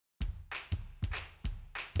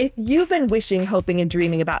If you've been wishing, hoping, and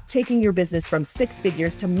dreaming about taking your business from 6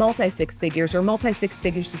 figures to multi-6 figures or multi-6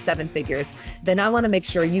 figures to 7 figures, then I want to make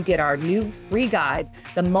sure you get our new free guide,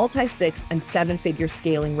 the multi-6 and 7-figure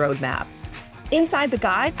scaling roadmap. Inside the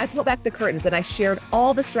guide, I pulled back the curtains and I shared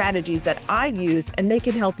all the strategies that I used, and they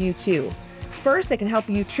can help you too. First, they can help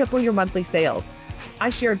you triple your monthly sales. I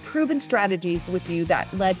shared proven strategies with you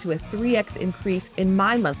that led to a 3x increase in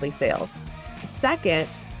my monthly sales. Second,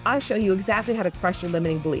 I show you exactly how to crush your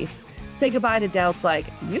limiting beliefs. Say goodbye to doubts like,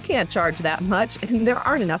 you can't charge that much, and there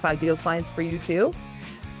aren't enough ideal clients for you too.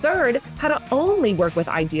 Third, how to only work with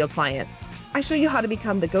ideal clients. I show you how to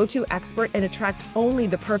become the go-to expert and attract only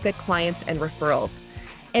the perfect clients and referrals.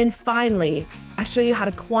 And finally, I show you how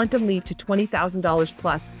to quantum leap to $20,000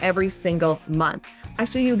 plus every single month. I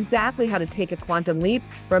show you exactly how to take a quantum leap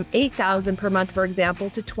from $8,000 per month, for example,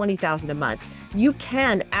 to $20,000 a month. You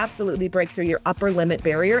can absolutely break through your upper limit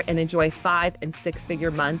barrier and enjoy 5- and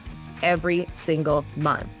 6-figure months every single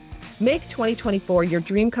month. Make 2024 your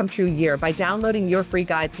dream come true year by downloading your free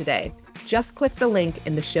guide today. Just click the link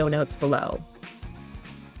in the show notes below.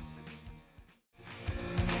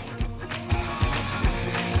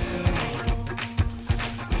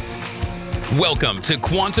 Welcome to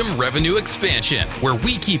Quantum Revenue Expansion, where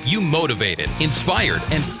we keep you motivated, inspired,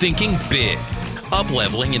 and thinking big.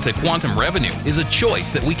 Up-leveling into quantum revenue is a choice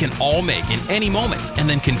that we can all make in any moment, and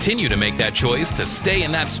then continue to make that choice to stay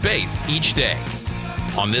in that space each day.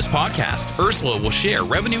 On this podcast, Ursula will share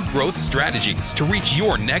revenue growth strategies to reach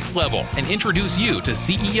your next level and introduce you to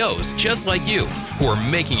CEOs just like you who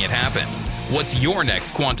are making it happen. What's your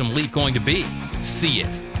next quantum leap going to be? See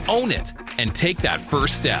it, own it, and take that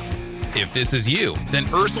first step. If this is you, then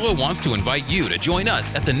Ursula wants to invite you to join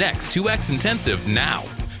us at the next 2X Intensive now.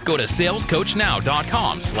 Go to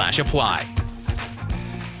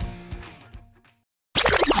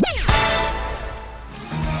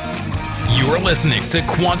salescoachnow.com/apply. You're listening to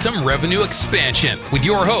Quantum Revenue Expansion with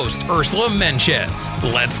your host, Ursula Mentjes.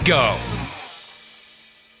 Let's go.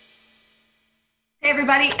 Hey,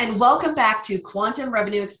 everybody, and welcome back to Quantum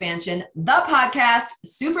Revenue Expansion, the podcast.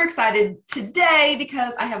 Super excited today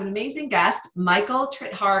because I have an amazing guest, Michael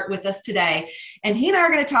Trithart, with us today. And he and I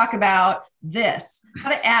are going to talk about this, how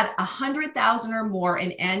to add 100,000 or more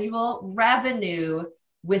in annual revenue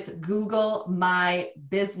with Google My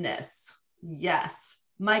Business. Yes.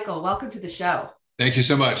 Michael, welcome to the show. Thank you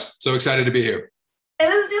so much. So excited to be here.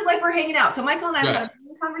 And this is just like we're hanging out. So Michael and I have had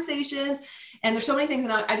conversations, and there's so many things.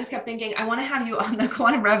 And I just kept thinking, I want to have you on the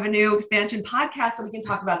Quantum Revenue Expansion podcast so we can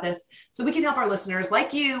talk about this, so we can help our listeners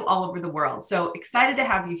like you all over the world. So excited to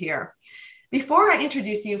have you here. Before I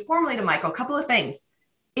introduce you formally to Michael, a couple of things.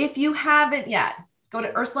 If you haven't yet, go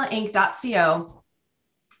to ursulainc.co.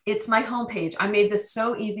 It's my homepage. I made this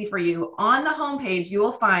so easy for you. On the homepage, you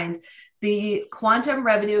will find the Quantum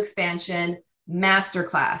Revenue Expansion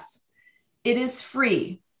Masterclass. It is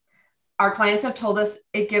free. Our clients have told us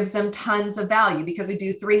it gives them tons of value because we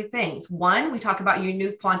do 3 things. 1, we talk about your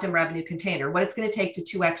new quantum revenue container, what it's going to take to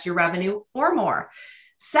 2x your revenue or more.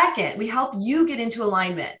 2nd, we help you get into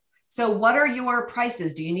alignment. So what are your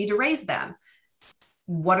prices? Do you need to raise them?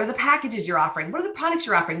 What are the packages you're offering? What are the products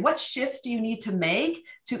you're offering? What shifts do you need to make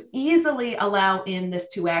to easily allow in this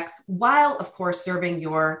 2x while, of course, serving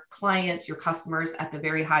your clients, your customers at the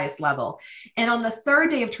very highest level? And on the 3rd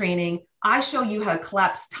day of training, I show you how to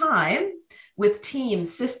collapse time with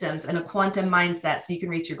teams, systems, and a quantum mindset so you can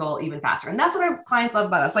reach your goal even faster. And that's what our clients love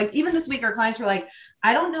about us. Like even this week, our clients were like,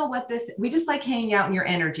 I don't know what this, we just like hanging out in your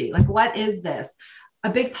energy. Like, what is this? A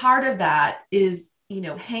big part of that is,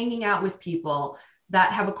 hanging out with people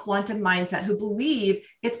that have a quantum mindset, who believe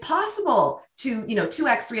it's possible to,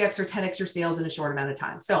 2x, 3x, or 10x your sales in a short amount of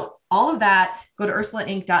time. So all of that, go to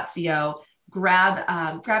ursulainc.co,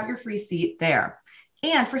 grab your free seat there.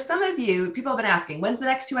 And for some of you, people have been asking, when's the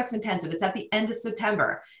next 2X Intensive? It's at the end of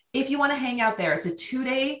September. If you want to hang out there, it's a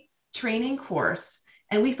 2-day training course.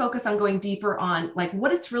 And we focus on going deeper on like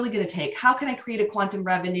what it's really going to take. How can I create a quantum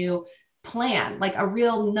revenue plan, like a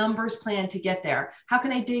real numbers plan to get there? How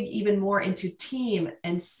can I dig even more into team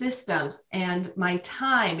and systems and my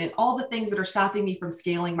time and all the things that are stopping me from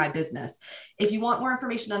scaling my business? If you want more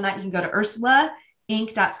information on that, you can go to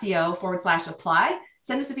ursulainc.co/apply.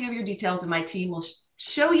 Send us a few of your details and my team will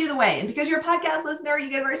show you the way. And because you're a podcast listener,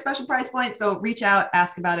 you get a very special price point. So reach out,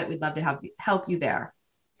 ask about it. We'd love to help you there.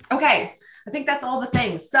 Okay. I think that's all the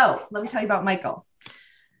things. So let me tell you about Michael.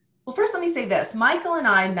 Well, first, let me say this. Michael and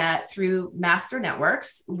I met through Master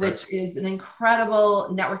Networks, which is an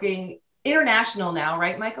incredible networking, international now,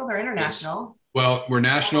 right, Michael? They're international. Yes. Well, we're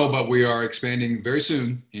national, but we are expanding very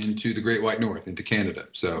soon into the Great White North, into Canada.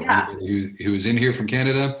 So anybody who is in here from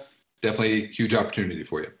Canada, definitely a huge opportunity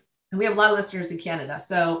for you. And we have a lot of listeners in Canada.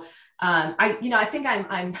 So I think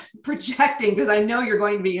I'm projecting because I know you're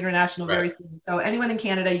going to be international very soon. So anyone in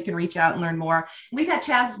Canada, you can reach out and learn more. We've had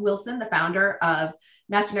Chaz Wilson, the founder of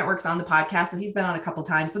Master Networks, on the podcast. So he's been on a couple of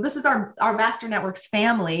times. So this is our Master Networks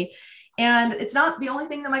family. And it's not the only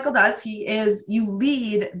thing that Michael does. You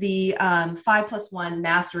lead the 5+1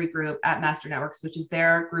 Mastery Group at Master Networks, which is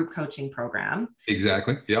their group coaching program.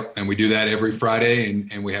 Exactly. Yep. And we do that every Friday.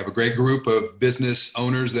 And we have a great group of business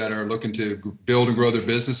owners that are looking to build and grow their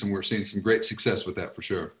business. And we're seeing some great success with that for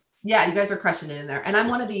sure. Yeah, you guys are crushing it in there. And I'm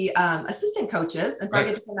one of the assistant coaches. And so I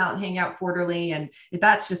get to come out and hang out quarterly. And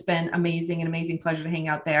that's just been an amazing pleasure to hang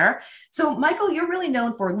out there. So Michael, you're really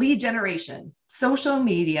known for lead generation, social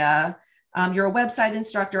media. You're a website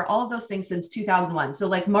instructor, all of those things since 2001. So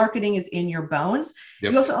like marketing is in your bones.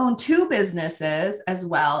 Yep. You also own 2 businesses as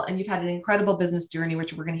well. And you've had an incredible business journey,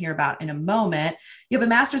 which we're going to hear about in a moment. You have a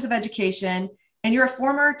master's of education and you're a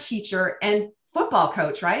former teacher and football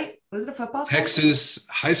coach, right? Was it a football coach? Texas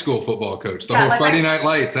high school football coach. The whole Friday Night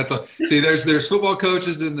Lights. That's see, there's football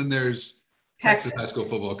coaches and then there's Texas high school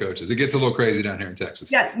football coaches. It gets a little crazy down here in Texas.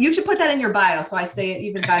 Yes, you should put that in your bio so I say it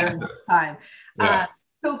even better this time. Yeah.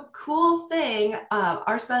 So cool thing,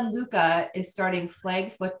 our son Luca is starting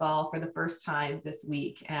flag football for the first time this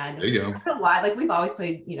week. And there you go. I don't know why, like we've always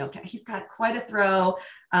played, he's got quite a throw,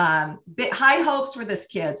 high hopes for this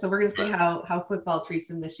kid. So we're going to see how football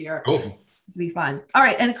treats him this year. Cool. To be fun. All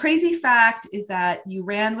right. And a crazy fact is that you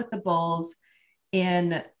ran with the Bulls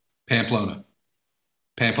in Pamplona,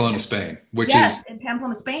 Spain, in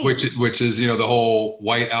Pamplona, Spain, which is, the whole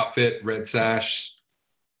white outfit, red sash,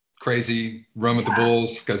 crazy run with the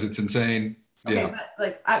Bulls because it's insane. Okay,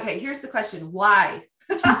 but here's the question. Why?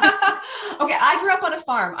 Okay. I grew up on a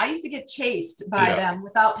farm. I used to get chased by them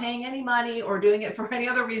without paying any money or doing it for any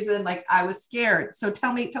other reason. Like I was scared. So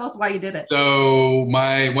tell us why you did it. So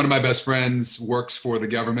one of my best friends works for the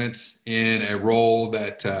government in a role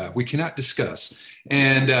that we cannot discuss.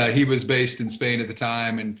 And he was based in Spain at the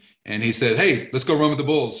time. And he said, hey, let's go run with the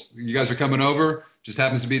Bulls. You guys are coming over. Just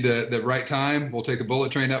happens to be the right time. We'll take the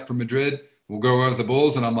bullet train up from Madrid. We'll go run with the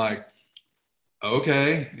Bulls. And I'm like,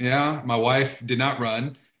 okay, yeah. My wife did not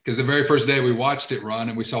run because the very first day we watched it run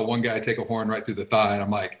and we saw one guy take a horn right through the thigh. And I'm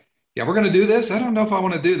like, yeah, we're going to do this. I don't know if I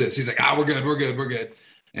want to do this. He's like, we're good.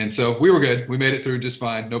 And so we were good. We made it through just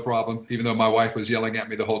fine. No problem. Even though my wife was yelling at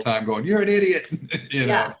me the whole time going, you're an idiot.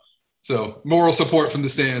 know? So moral support from the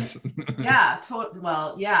stands.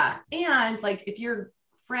 Well, yeah. And like, if your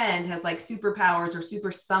friend has like superpowers or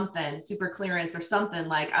super clearance or something,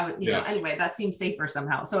 like I would, anyway, that seems safer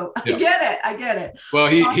somehow. So I get it. Well,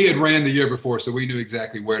 he had ran the year before, so we knew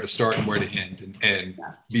exactly where to start and where to end and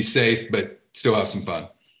be safe, but still have some fun.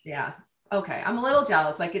 Yeah. Okay. I'm a little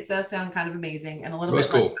jealous. Like it does sound kind of amazing and a little bit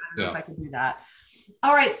cool. Like, I don't know if I can do that.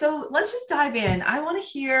 All right. So let's just dive in. I want to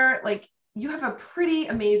hear, like, you have a pretty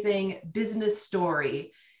amazing business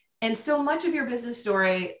story. And so much of your business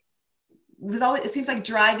story it seems like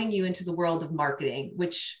driving you into the world of marketing,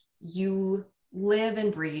 which you live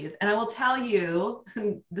and breathe. And I will tell you,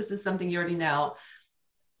 this is something you already know,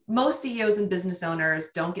 most CEOs and business owners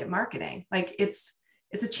don't get marketing. Like it's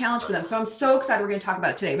a challenge for them. So I'm so excited we're going to talk about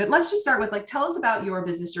it today, but let's just start with tell us about your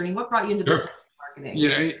business journey. What brought you into this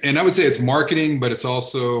marketing? And I would say it's marketing, but it's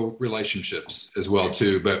also relationships as well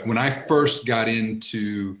too. But when I first got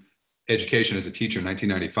into education as a teacher in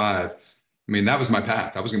 1995, I mean, that was my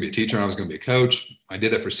path. I was going to be a teacher and I was going to be a coach. I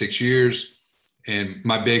did that for 6 years. And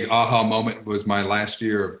my big aha moment was my last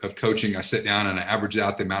year of coaching. I sat down and I averaged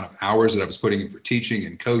out the amount of hours that I was putting in for teaching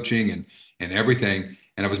and coaching and everything.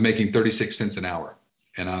 And I was making 36 cents an hour.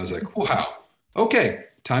 And I was like, wow, okay,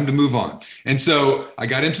 time to move on. And so I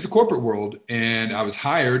got into the corporate world and I was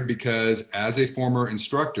hired because as a former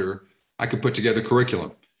instructor, I could put together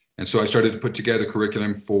curriculum. And so I started to put together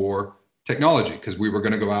curriculum for technology because we were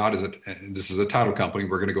going to go out this is a title company.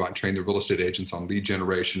 We're going to go out and train the real estate agents on lead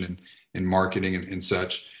generation and marketing and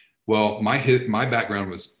such. Well, my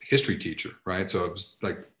background was history teacher, right? So it was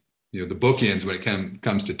like, the bookends when it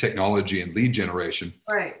comes to technology and lead generation.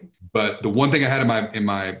 Right. But the one thing I had in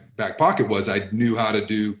my back pocket was I knew how to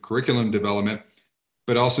do curriculum development,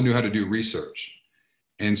 but also knew how to do research.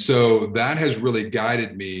 And so that has really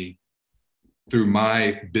guided me through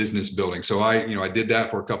my business building. So I did that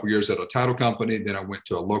for a couple of years at a title company. Then I went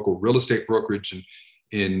to a local real estate brokerage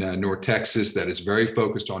in North Texas that is very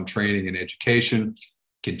focused on training and education,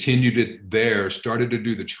 continued it there, started to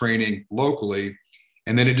do the training locally.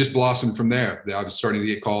 And then it just blossomed from there. I was starting to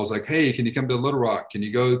get calls like, hey, can you come to Little Rock? Can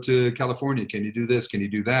you go to California? Can you do this? Can you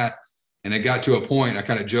do that? And it got to a point, I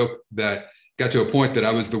kind of joke that got to a point that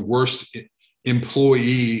I was the worst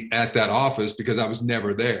employee at that office because I was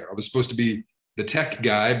never there. I was supposed to be the tech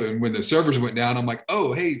guy, but when the servers went down, I'm like,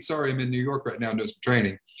 oh, hey, sorry, I'm in New York right now doing some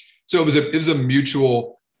training. So it was a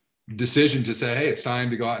mutual decision to say, hey, it's time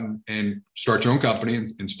to go out and start your own company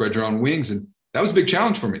and spread your own wings. And that was a big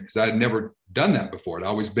challenge for me because I had never done that before. I'd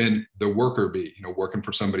always been the worker bee, working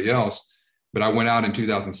for somebody else. But I went out in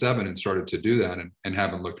 2007 and started to do that and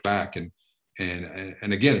haven't looked back. And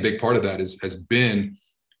again, a big part of that has been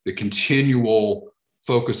the continual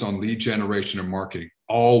focus on lead generation and marketing,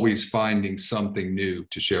 always finding something new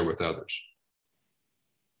to share with others.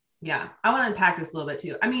 Yeah, I want to unpack this a little bit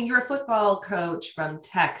too. I mean, you're a football coach from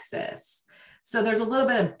Texas. So there's a little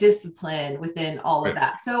bit of discipline within all of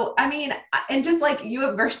that. So, I mean, and just like you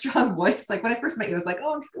have a very strong voice. Like when I first met you, I was like,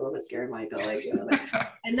 oh, I'm still a little bit scared, Michael. Like,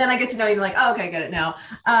 and then I get to know you like, oh, okay, I get it now.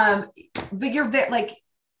 But you're like,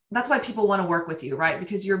 that's why people want to work with you, right?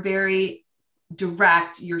 Because you're very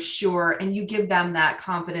direct, you're sure, and you give them that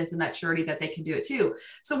confidence and that surety that they can do it too.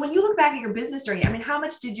 So when you look back at your business journey, I mean, how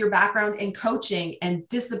much did your background in coaching and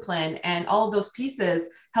discipline and all of those pieces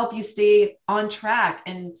help you stay on track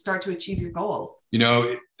and start to achieve your goals?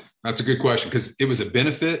 That's a good question because it was a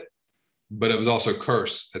benefit, but it was also a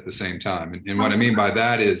curse at the same time. And what I mean by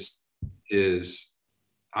that is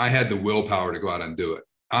I had the willpower to go out and do it.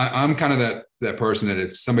 I'm kind of that person that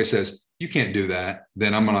if somebody says, you can't do that,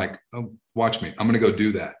 then I'm like, oh, watch me. I'm going to go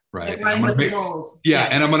do that. Right. And I'm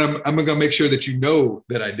going to make sure that you know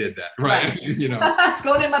that I did that. Right. It's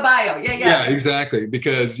going in my bio. Yeah, exactly.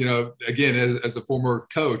 Because, again, as a former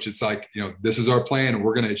coach, it's like, this is our plan and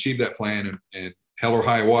we're going to achieve that plan and hell or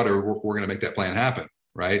high water, we're going to make that plan happen.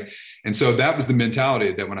 Right. And so that was the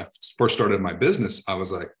mentality that when I first started my business, I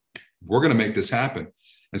was like, we're going to make this happen.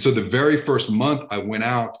 And so the very first month I went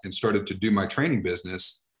out and started to do my training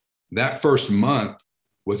business, that first month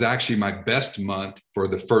was actually my best month for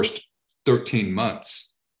the first 13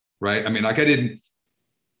 months, right? I mean, like I didn't,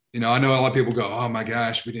 I know a lot of people go, oh my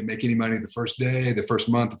gosh, we didn't make any money the first day, the first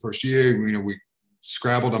month, the first year, we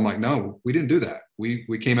scrabbled. I'm like, no, we didn't do that. We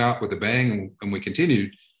came out with a bang and we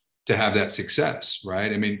continued to have that success,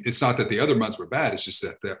 right? I mean, it's not that the other months were bad. It's just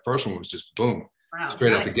that first one was just boom,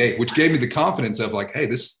 straight out the gate, which gave me the confidence of like, hey,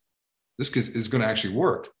 this is going to actually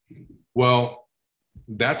work. Well,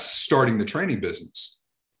 that's starting the training business.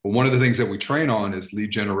 But one of the things that we train on is lead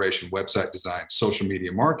generation, website design, social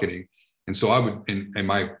media marketing. And so I would, and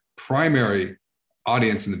my primary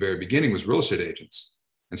audience in the very beginning was real estate agents.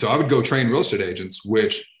 And so I would go train real estate agents,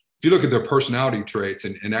 which if you look at their personality traits,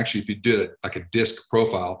 and actually if you did like a DISC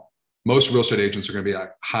profile, most real estate agents are going to be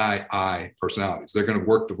like high I personalities. They're going to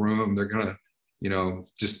work the room. They're going to,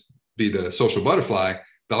 just be the social butterfly.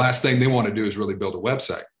 The last thing they want to do is really build a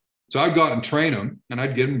website. So I'd go out and train them and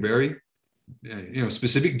I'd give them very,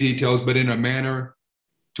 specific details, but in a manner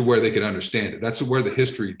to where they could understand it. That's where the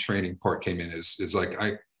history training part came in is like,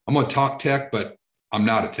 I'm going to talk tech, but I'm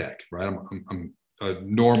not a tech, right? I'm a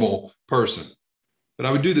normal person, but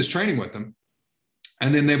I would do this training with them.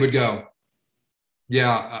 And then they would go,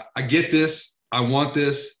 yeah, I get this. I want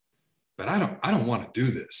this, but I don't want to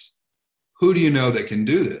do this. Who do you know that can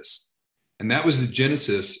do this? And that was the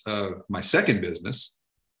genesis of my second business,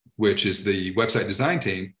 which is the website design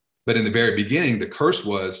team. But in the very beginning, the curse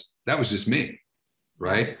was that was just me,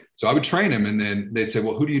 right? So I would train them and then they'd say,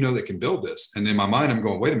 well, who do you know that can build this? And in my mind, I'm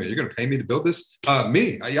going, wait a minute, you're going to pay me to build this?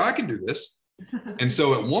 Me. Yeah, I can do this. And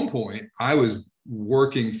so at one point I was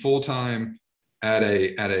working full-time at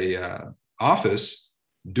a office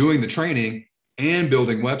doing the training and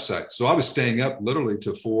building websites. So I was staying up literally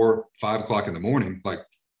to 4, 5 o'clock in the morning, like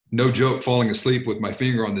no joke, falling asleep with my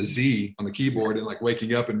finger on the Z on the keyboard and like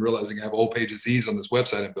waking up and realizing I have a whole page of Z's on this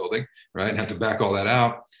website I'm building, right? And have to back all that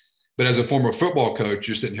out. But as a former football coach,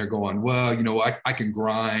 you're sitting here going, well, I can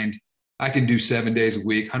grind. I can do 7 days a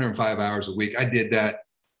week, 105 hours a week. I did that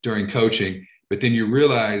during coaching. But then you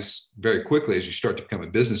realize very quickly as you start to become a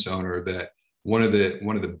business owner that one of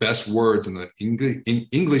the best words in the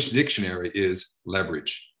English dictionary is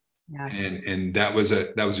leverage. Yes. And that was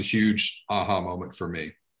a huge aha moment for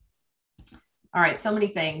me. All right. So many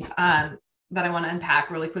things that I want to unpack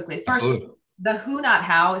really quickly. First, the who, not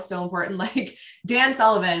how is so important. Like Dan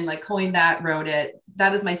Sullivan, coined that, wrote it.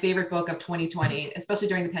 That is my favorite book of 2020, especially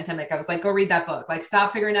during the pandemic. I was like, go read that book.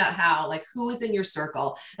 Stop figuring out how, who is in your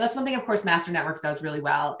circle. And that's one thing, of course, Master Networks does really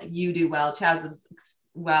well. You do well. Chaz is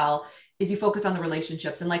well, is you focus on the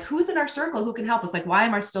relationships and who's in our circle, who can help us? Why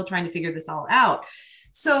am I still trying to figure this all out?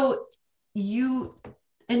 So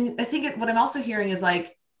and I think what I'm also hearing is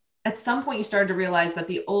at some point you started to realize that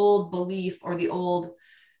the old belief or the old,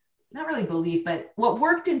 not really belief, but what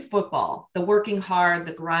worked in football, the working hard,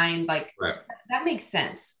 the grind, right. That makes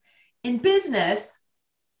sense. in business,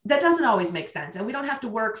 that doesn't always make sense. And we don't have to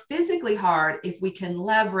work physically hard if we can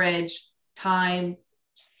leverage time,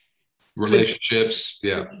 relationships,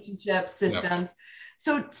 systems.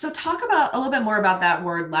 So talk about a little bit more about that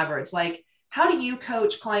word leverage. Like, how do you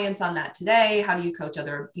coach clients on that today? How do you coach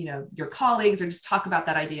other, your colleagues, or just talk about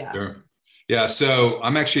that idea? Sure. Yeah. So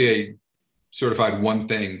I'm actually a certified One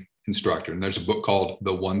Thing instructor, and there's a book called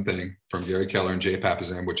The One Thing from Gary Keller and Jay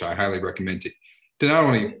Papasan, which I highly recommend to not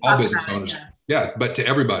only all business owners, but to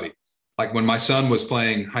everybody. Like when my son was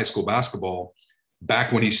playing high school basketball,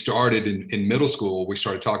 back when he started in middle school, we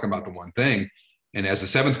started talking about the one thing. And as a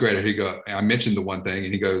seventh grader, I mentioned the one thing,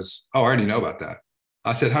 and he goes, "Oh, I already know about that."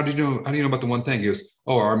 I said, How do you know about the one thing?" He goes,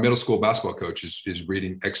 "Oh, our middle school basketball coach is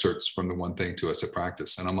reading excerpts from the one thing to us at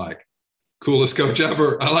practice." And I'm like, coolest coach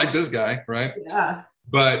ever. I like this guy, right? Yeah.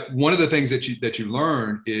 But one of the things that you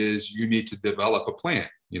learn is you need to develop a plan.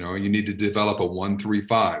 You need to develop a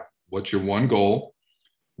 1-3-5. What's your one goal?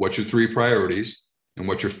 What's your 3 priorities? And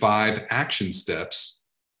what's your 5 action steps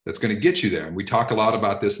that's going to get you there? And we talk a lot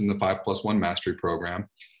about this in the 5+1 Mastery Program.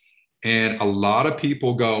 And a lot of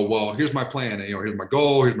people go, well, here's my plan. Here's my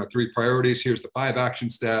goal. Here's my 3 priorities. Here's the 5 action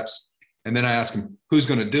steps. And then I ask them, who's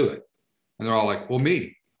going to do it? And they're all like, well,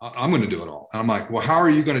 me. I'm going to do it all. And I'm like, well, how are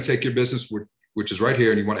you going to take your business, which is right here,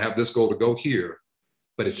 and you want to have this goal to go here,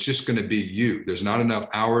 but it's just going to be you. There's not enough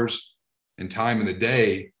hours and time in the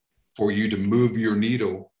day for you to move your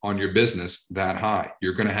needle on your business that high.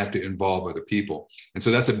 You're going to have to involve other people. And so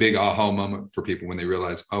that's a big aha moment for people when they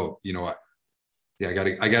realize, oh, you know what? Yeah,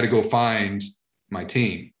 I got to go find my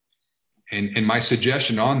team. And my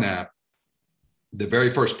suggestion on that, the very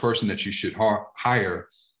first person that you should hire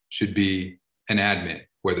should be an admin,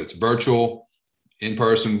 whether it's virtual, in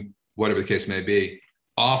person, whatever the case may be.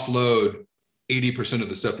 Offload 80% of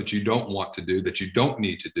the stuff that you don't want to do, that you don't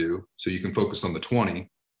need to do, so you can focus on the 20.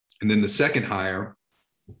 And then the second hire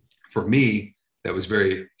for me that was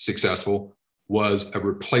very successful was a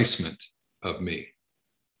replacement of me,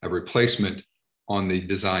 a replacement on the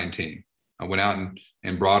design team. I went out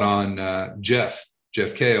and brought on Jeff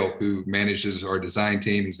Kale, who manages our design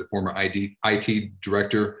team. He's the former IT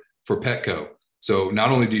director for Petco. So not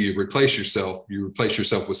only do you replace yourself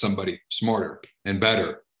with somebody smarter and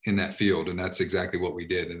better in that field. And that's exactly what we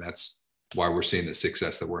did. And that's why we're seeing the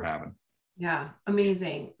success that we're having. Yeah.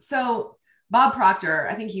 Amazing. So Bob Proctor,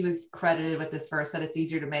 I think he was credited with this verse, that it's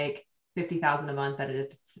easier to make 50,000 a month than it is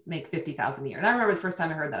to make 50,000 a year. And I remember the first time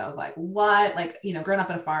I heard that, I was like, what? Like, growing up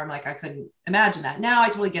on a farm, like I couldn't imagine that. Now I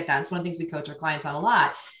totally get that. It's one of the things we coach our clients on a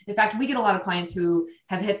lot. In fact, we get a lot of clients who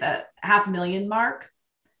have hit the $500,000 mark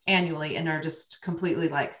annually and are just completely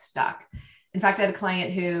like stuck. In fact, I had a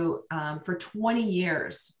client who for 20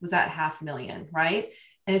 years was at $500,000, right?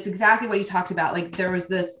 And it's exactly what you talked about. Like there was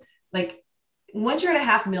this, like, once you're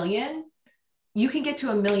at $500,000, you can get to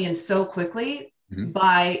 $1 million so quickly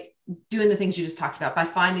by doing the things you just talked about, by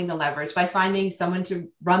finding the leverage, by finding someone to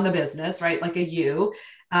run the business, right? Like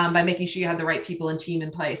by making sure you have the right people and team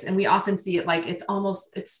in place. And we often see it like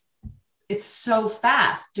it's so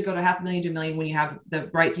fast to go to $500,000 to $1 million when you have the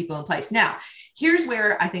right people in place. Now, here's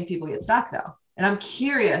where I think people get stuck though. And I'm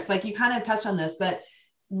curious, like you kind of touched on this, but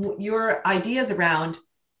your ideas around,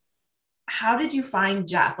 how did you find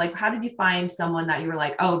Jeff? Like, how did you find someone that you were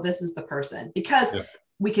like, oh, this is the person? Because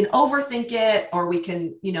we can overthink it, or we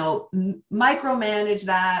can, micromanage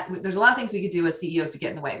that. There's a lot of things we could do as CEOs to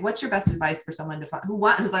get in the way. What's your best advice for someone to find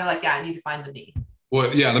who's like, yeah, I need to find the me?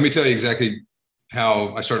 Well, yeah, let me tell you exactly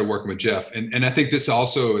how I started working with Jeff. And I think this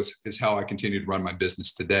also is how I continue to run my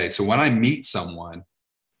business today. So when I meet someone,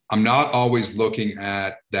 I'm not always looking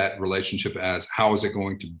at that relationship as how is it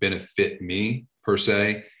going to benefit me per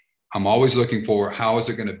se. I'm always looking for how is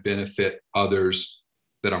it going to benefit others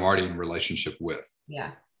that I'm already in relationship with.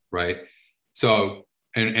 Yeah. Right. So,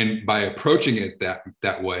 and by approaching it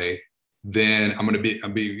that way, then I'm going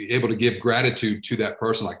to be able to give gratitude to that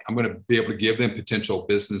person. Like I'm going to be able to give them potential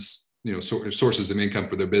business, sources of income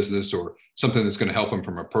for their business, or something that's going to help them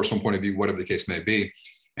from a personal point of view, whatever the case may be.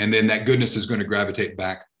 And then that goodness is going to gravitate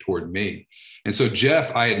back toward me. And so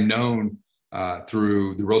Jeff, I had known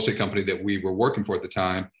through the real estate company that we were working for at the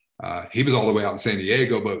time. He was all the way out in San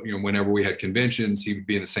Diego, but whenever we had conventions, he would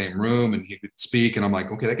be in the same room and he would speak. And I'm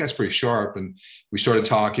like, okay, that guy's pretty sharp. And we started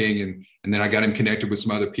talking, and then I got him connected with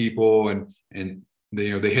some other people, and they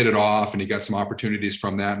hit it off, and he got some opportunities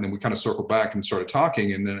from that. And then we kind of circled back and started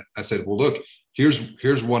talking. And then I said, well, look,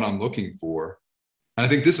 here's what I'm looking for. And I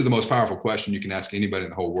think this is the most powerful question you can ask anybody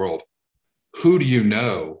in the whole world. Who do you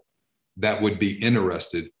know that would be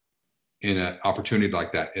interested in an opportunity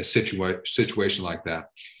like that, a situation like that?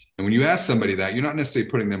 And when you ask somebody that, you're not necessarily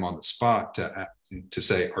putting them on the spot to to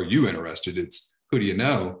say, are you interested? It's who do you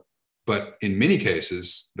know? But in many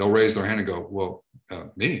cases, they'll raise their hand and go, well,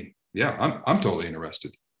 me, yeah, I'm totally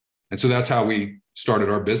interested. And so that's how we started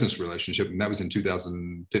our business relationship. And that was in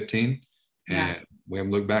 2015. And we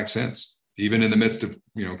haven't looked back since. Even in the midst of,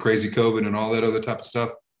 crazy COVID and all that other type of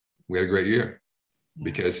stuff, we had a great year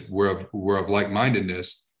because we're of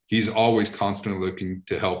like-mindedness. He's always constantly looking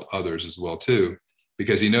to help others as well too,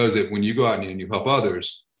 because he knows that when you go out and you help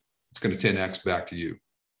others, it's going to 10x back to you.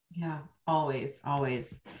 Yeah, always.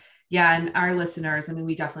 Yeah. And our listeners, I mean,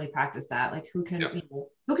 we definitely practice that. Like who can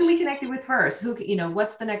we connect with first?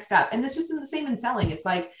 What's the next step? And it's just the same in selling. It's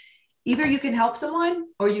like, either you can help someone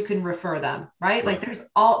or you can refer them, right? Like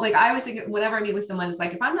I always think whenever I meet with someone, it's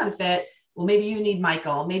like, if I'm not a fit, well, maybe you need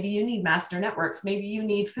Michael, maybe you need Master Networks, maybe you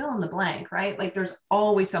need fill in the blank, right? Like there's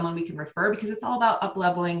always someone we can refer because it's all about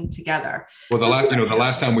up-leveling together. Well, the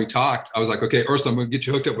last time we talked, I was like, okay, Ursula, I'm going to get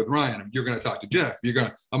you hooked up with Ryan. You're going to talk to Jeff.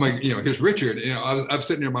 I'm like, here's Richard. I'm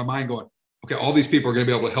sitting there in my mind going, okay, all these people are going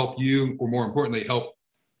to be able to help you, or more importantly, help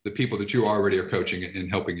the people that you already are coaching and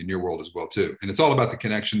helping in your world as well too. And it's all about the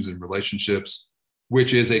connections and relationships,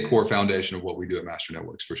 which is a core foundation of what we do at Master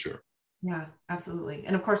Networks for sure. Yeah, absolutely.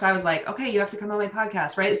 And of course I was like, okay, you have to come on my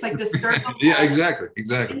podcast, right? It's like this circle. Yeah, exactly.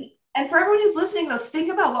 And for everyone who's listening though,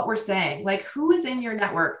 think about what we're saying. Like who is in your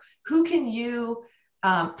network? Who can you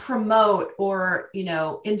promote or,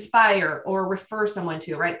 inspire or refer someone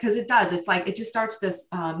to, right? Because it's like, it just starts this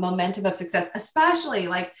momentum of success, especially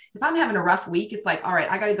like if I'm having a rough week, it's like, all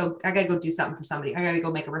right, I gotta go do something for somebody. I gotta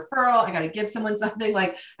go make a referral. I gotta give someone something.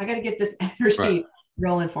 Like I gotta get this energy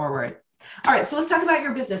rolling forward. All right. So let's talk about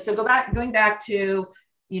your business. So going back to,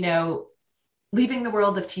 leaving the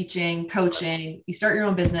world of teaching, coaching, you start your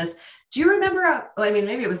own business. Do you remember,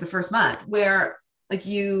 maybe it was the first month where like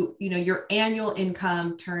your annual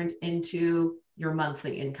income turned into your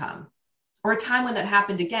monthly income, or a time when that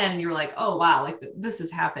happened again and you were like, oh, wow, like this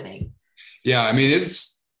is happening? Yeah.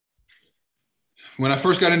 When I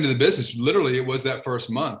first got into the business, literally it was that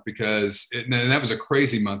first month and that was a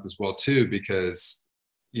crazy month as well too, because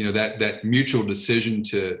that mutual decision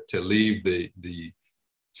to leave the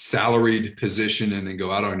salaried position and then go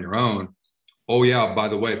out on your own. Oh yeah, by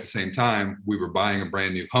the way, at the same time, we were buying a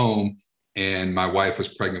brand new home and my wife was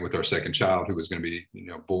pregnant with our second child, who was going to be,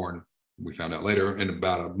 born, we found out later, in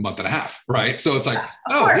about a month and a half. Right. So it's like,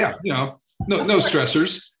 no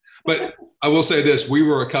stressors, but I will say this, we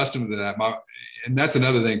were accustomed to that. And that's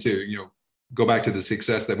another thing too, go back to the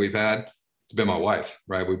success that we've had. It's been my wife,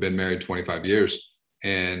 right? We've been married 25 years.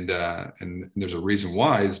 And there's a reason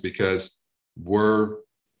why, is because we're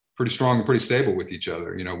pretty strong and pretty stable with each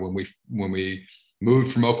other. When we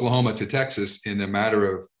moved from Oklahoma to Texas, in a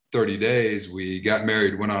matter of 30 days, we got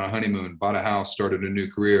married, went on a honeymoon, bought a house, started a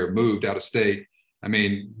new career, moved out of state.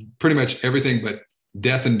 Pretty much everything but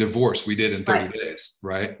death and divorce we did in 30 days,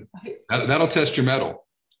 right? That'll test your mettle.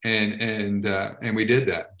 And we did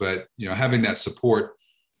that. But, having that support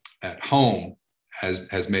at home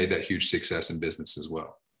has made that huge success in business as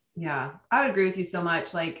well. Yeah, I would agree with you so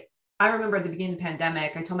much. Like, I remember at the beginning of the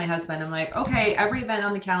pandemic, I told my husband, I'm like, okay, every event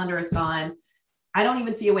on the calendar is gone. I don't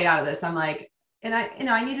even see a way out of this. I'm like, and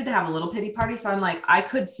I needed to have a little pity party. So I'm like, I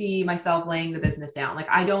could see myself laying the business down. Like,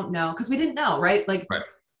 I don't know. Cause we didn't know, right? Like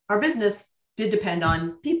our business did depend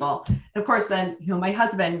on people. And of course, then, my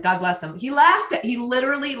husband, God bless him, he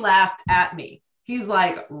literally laughed at me. He's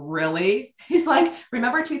like, really? He's like,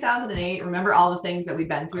 remember 2008? Remember all the things that we've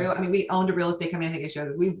been through? We owned a real estate company. I think I showed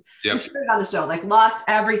it. We shared it on the show, like lost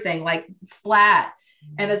everything, like flat.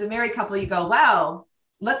 And as a married couple, you go, wow,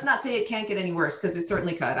 let's not say it can't get any worse, because it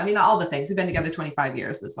certainly could. All the things, we've been together 25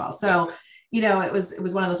 years as well. So, it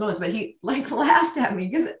was one of those moments, but he like laughed at me,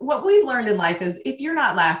 because what we've learned in life is if you're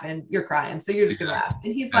not laughing, you're crying. So you're just gonna laugh.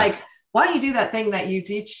 And he's like, why don't you do that thing that you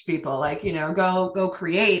teach people? Like, go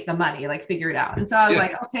create the money, like figure it out. And so I was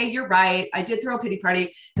like, okay, you're right. I did throw a pity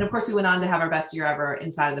party. And of course we went on to have our best year ever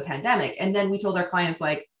inside of the pandemic. And then we told our clients,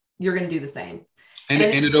 like, you're going to do the same. And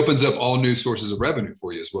it opens up all new sources of revenue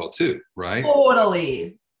for you as well too, right?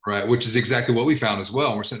 Totally. Right. Which is exactly what we found as well.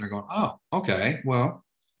 And we're sitting there going, oh, okay, well,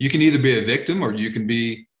 you can either be a victim or you can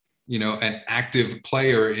be, an active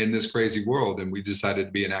player in this crazy world. And we decided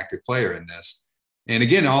to be an active player in this. And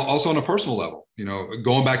again, also on a personal level,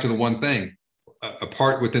 going back to the one thing, a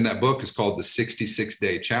part within that book is called the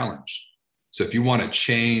 66-day challenge. So if you want to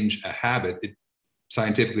change a habit, it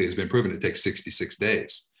scientifically has been proven it takes 66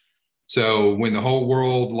 days. So when the whole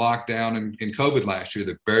world locked down in COVID last year,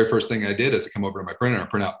 the very first thing I did is I come over to my printer and I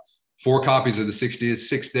print out 4 copies of the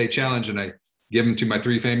 66-day challenge, and I give them to my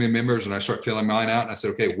 3 family members, and I start filling mine out. And I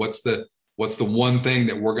said, okay, what's the one thing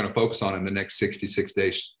that we're going to focus on in the next 66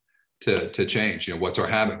 days? to change. What's our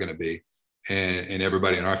habit going to be? And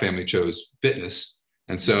everybody in our family chose fitness.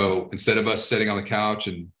 And so instead of us sitting on the couch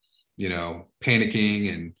and,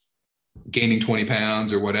 panicking and gaining 20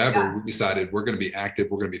 pounds or whatever, we decided we're going to be active.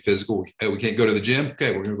 We're going to be physical. We can't go to the gym. Okay.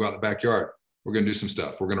 We're going to go out in the backyard. We're going to do some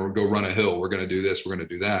stuff. We're going to go run a hill. We're going to do this. We're going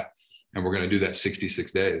to do that. And we're going to do that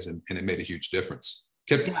 66 days. And it made a huge difference.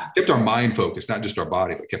 Kept our mind focused, not just our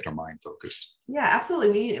body, but kept our mind focused. Yeah,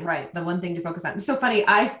 absolutely. The one thing to focus on. It's so funny.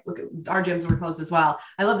 Our gyms were closed as well.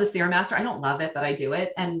 I love the Stairmaster. I don't love it, but I do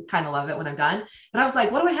it and kind of love it when I'm done. But I was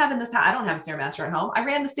like, what do I have in this house? I don't have a Stairmaster at home. I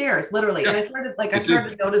ran the stairs literally. And I started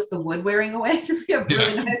to notice the wood wearing away because we have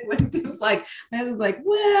really nice wood gyms. Like my husband's like,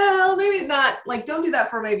 well, maybe not, like, don't do that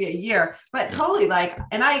for maybe a year, but totally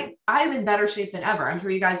and I'm in better shape than ever. I'm sure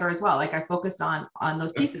you guys are as well. Like I focused on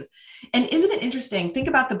those pieces. And isn't it interesting? Think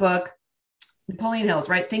about the book, Napoleon Hill's,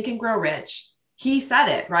 right? Think and Grow Rich. He said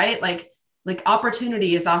it, right? Like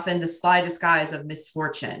opportunity is often the sly disguise of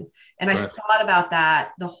misfortune. And I thought about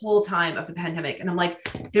that the whole time of the pandemic. And I'm like,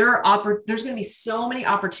 there's going to be so many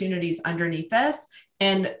opportunities underneath this.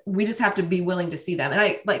 And we just have to be willing to see them. And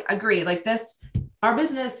I agree, our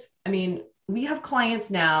business, we have clients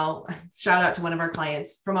now, shout out to one of our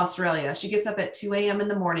clients from Australia. She gets up at 2 a.m. in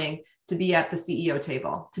the morning to be at the CEO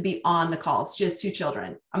table, to be on the calls. She has 2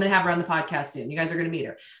 children. I'm going to have her on the podcast soon. You guys are going to meet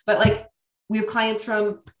her. But we have clients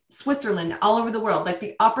from Switzerland, all over the world.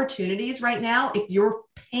 The opportunities right now, if you're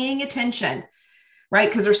paying attention, right?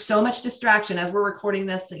 Because there's so much distraction as we're recording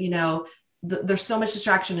this, there's so much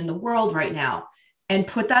distraction in the world right now. And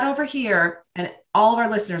put that over here, and all of our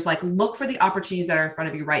listeners, look for the opportunities that are in front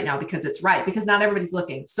of you right now, because it's right, because not everybody's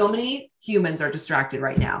looking. So many humans are distracted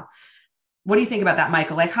right now. What do you think about that,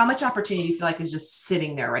 Michael? How much opportunity do you feel like is just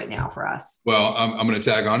sitting there right now for us? Well, I'm going to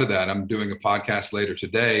tag onto that. I'm doing a podcast later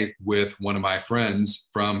today with one of my friends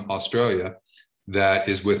from Australia that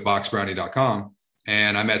is with boxbrownie.com.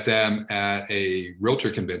 And I met them at a realtor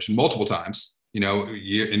convention multiple times. In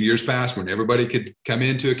years past, when everybody could come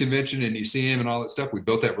into a convention and you see him and all that stuff, we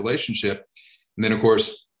built that relationship. And then of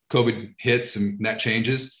course, COVID hits and that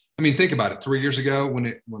changes. Think about it. 3 years ago,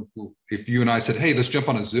 if you and I said, hey, let's jump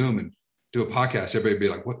on a Zoom and do a podcast, everybody would be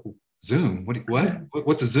like, what, Zoom?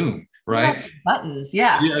 What's a Zoom? Right? Buttons.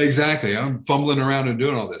 Yeah. Yeah, exactly. I'm fumbling around and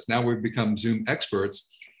doing all this. Now we've become Zoom experts.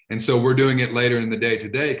 And so we're doing it later in the day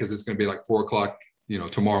today, because it's going to be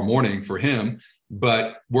 4:00, tomorrow morning for him.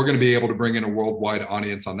 But we're going to be able to bring in a worldwide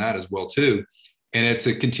audience on that as well too. And it's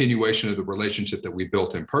a continuation of the relationship that we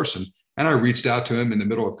built in person. And I reached out to him in the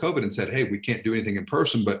middle of COVID and said, hey, we can't do anything in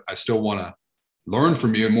person, but I still want to learn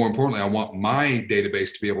from you. And more importantly, I want my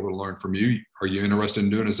database to be able to learn from you. Are you interested in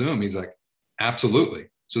doing a Zoom? He's like, absolutely.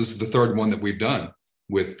 So this is the 3rd one that we've done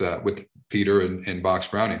with Peter and Box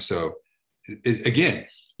Brownie. So again,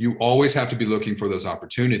 you always have to be looking for those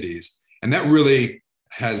opportunities. And that really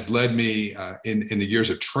has led me in the years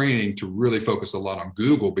of training to really focus a lot on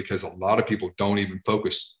Google, because a lot of people don't even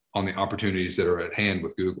focus on the opportunities that are at hand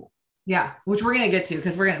with Google. Yeah, which we're going to get to,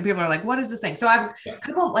 because people are like, what is this thing? So I'm going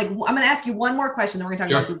to ask you one more question, then we're going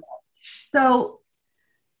to talk about Google. So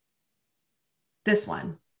this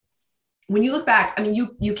one, when you look back,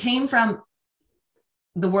 you came from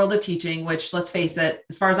the world of teaching, which, let's face it,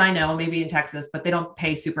 as far as I know, maybe in Texas, but they don't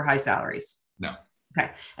pay super high salaries. No. Okay.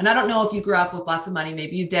 And I don't know if you grew up with lots of money,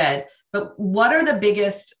 maybe you did, but what are the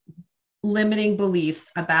biggest limiting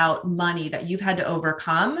beliefs about money that you've had to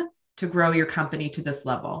overcome to grow your company to this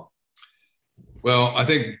level? Well, I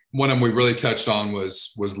think one of them we really touched on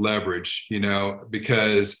was leverage,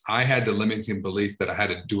 because I had the limiting belief that I had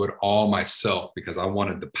to do it all myself, because I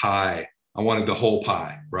wanted the pie. I wanted the whole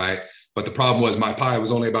pie, right? But the problem was my pie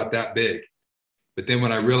was only about that big. But then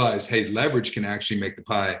when I realized, hey, leverage can actually make the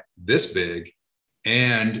pie this big,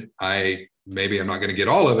 and I'm not going to get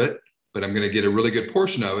all of it, but I'm going to get a really good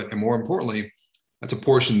portion of it. And more importantly, that's a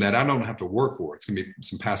portion that I don't have to work for. It's going to be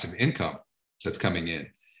some passive income that's coming in.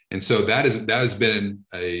 And so that has been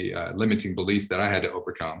a limiting belief that I had to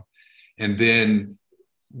overcome. And then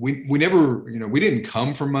we never, we didn't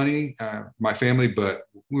come from money, my family, but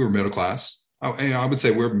we were middle class. I would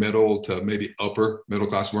say we're middle to maybe upper middle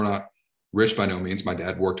class. We're not rich by no means. My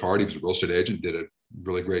dad worked hard. He was a real estate agent, did a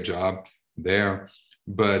really great job there.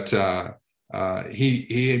 But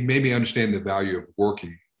he made me understand the value of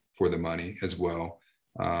working for the money as well.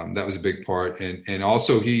 That was a big part. And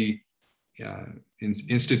also he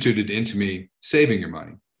instituted into me saving your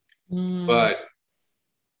money. But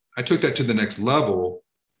I took that to the next level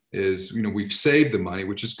is, we've saved the money,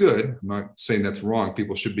 which is good. I'm not saying that's wrong.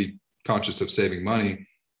 People should be conscious of saving money,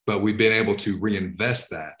 but we've been able to reinvest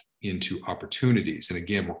that into opportunities. And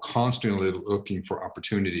again, we're constantly looking for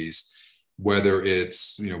opportunities whether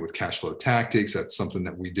it's, with cash flow tactics, that's something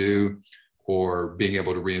that we do, or being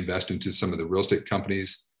able to reinvest into some of the real estate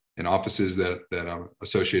companies and offices that I'm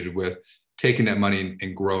associated with, taking that money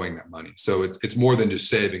and growing that money. So it's more than just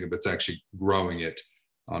saving it, but it's actually growing it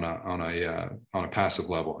on a passive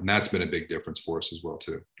level. And that's been a big difference for us as well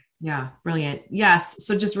too. Yeah. Brilliant. Yes.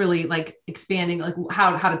 So just really like expanding, like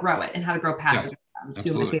how to grow it and how to grow passive. Yeah,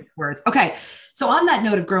 two of my favorite words. Okay. So on that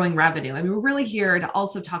note of growing revenue, I mean, we're really here to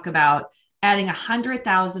also talk about adding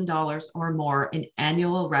 $100,000 or more in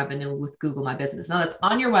annual revenue with Google My Business. Now that's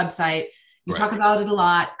on your website. You talk about it a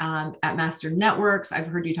lot at Master Networks. I've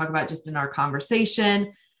heard you talk about it just in our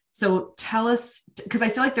conversation. So tell us, because I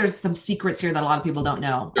feel like there's some secrets here that a lot of people don't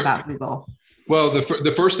know about Google. Well,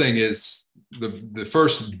 the first thing is the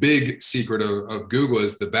first big secret of Google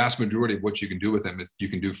is the vast majority of what you can do with them is you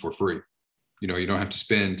can do for free. You don't have to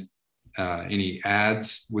spend any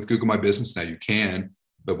ads with Google My Business. Now you can,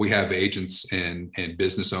 but we have agents and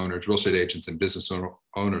business owners, real estate agents and business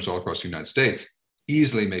owners all across the United States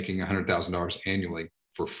easily making $100,000 annually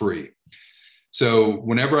for free. So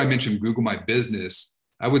whenever I mention Google My Business,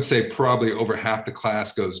 I would say probably over half the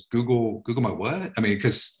class goes, Google my what? I mean,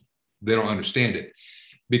 because they don't understand it.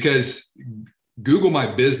 Because Google My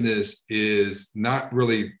Business is not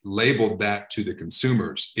really labeled that to the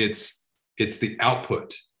consumers. It's the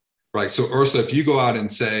output, right? So Ursula, if you go out and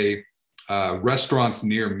say restaurants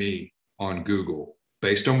near me on Google,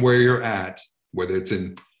 based on where you're at, whether it's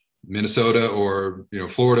in Minnesota or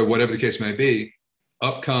Florida, whatever the case may be,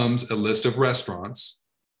 up comes a list of restaurants.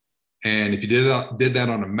 And if you did that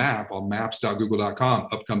on a map on maps.google.com,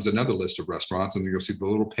 up comes another list of restaurants, and you'll see the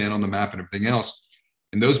little pin on the map and everything else.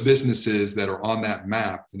 And those businesses that are on that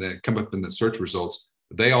map and that come up in the search results,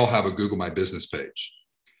 they all have a Google My Business page.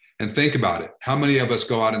 And think about it. How many of us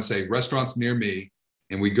go out and say restaurants near me,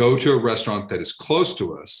 and we go to a restaurant that is close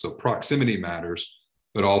to us? So proximity matters,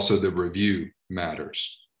 but also the review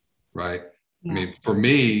matters, right? Yeah. I mean, for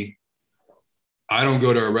me, I don't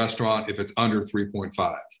go to a restaurant if it's under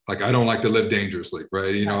 3.5. Like, I don't like to live dangerously,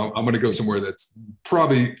 right? I'm going to go somewhere that's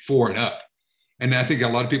probably 4 and up. And I think a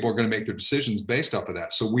lot of people are going to make their decisions based off of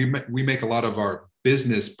that. So we make a lot of our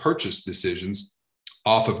business purchase decisions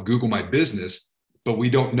off of Google My Business, but we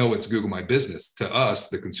don't know it's Google My Business. To us,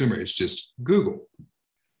 the consumer, it's just Google.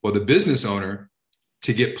 Well, the business owner,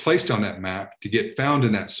 to get placed on that map, to get found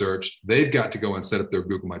in that search, they've got to go and set up their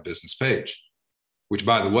Google My Business page, which,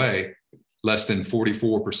 by the way, less than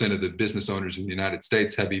 44% of the business owners in the United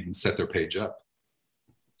States have even set their page up.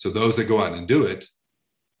 So those that go out and do it,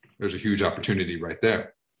 there's a huge opportunity right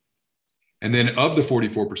there. And then of the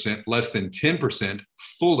 44%, less than 10%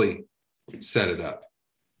 fully set it up.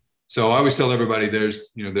 So I always tell everybody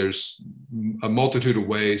there's a multitude of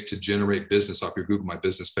ways to generate business off your Google My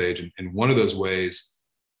Business page. And one of those ways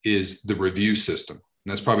is the review system.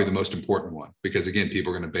 And that's probably the most important one, because again,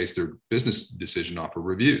 people are going to base their business decision off of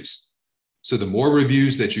reviews. So the more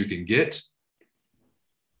reviews that you can get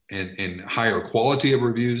and higher quality of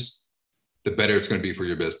reviews, the better it's going to be for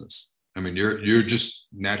your business. I mean, you're just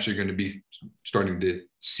naturally going to be starting to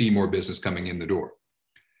see more business coming in the door.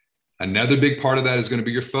 Another big part of that is going to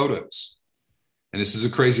be your photos. And this is a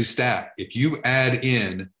crazy stat. If you add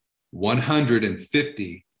in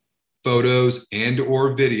 150 photos and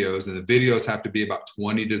or videos, and the videos have to be about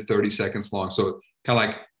 20 to 30 seconds long. So kind of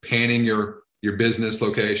like panning your business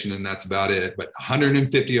location, and that's about it. But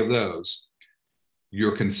 150 of those,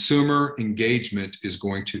 your consumer engagement is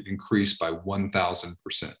going to increase by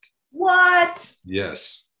 1,000%. What?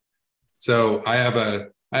 Yes. So I have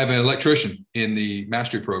an electrician in the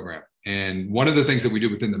mastery program. And one of the things that we do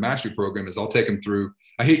within the mastery program is I'll take them through,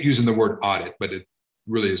 I hate using the word audit, but it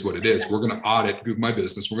really is what it is. We're going to audit Google My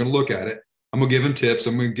Business. We're going to look at it. I'm going to give them tips.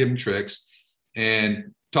 I'm going to give them tricks.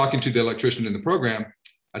 And talking to the electrician in the program,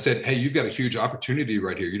 I said, hey, you've got a huge opportunity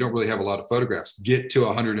right here. You don't really have a lot of photographs. Get to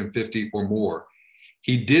 150 or more.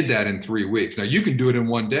 He did that in 3 weeks. Now you can do it in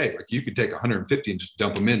one day. Like, you could take 150 and just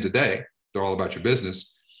dump them in today. They're all about your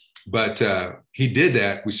business. But he did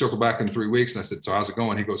that. We circled back in 3 weeks, and I said, so how's it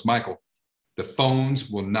going? He goes, Michael, the phones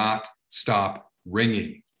will not stop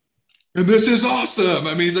ringing. And this is awesome.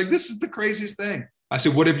 I mean, he's like, this is the craziest thing. I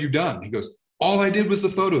said, what have you done? He goes, all I did was the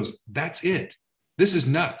photos. That's it. This is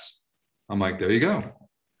nuts. I'm like, there you go.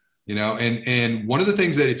 And one of the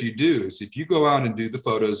things that if you do is if you go out and do the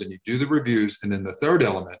photos and you do the reviews, and then the third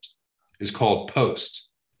element is called post,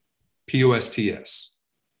 POSTS.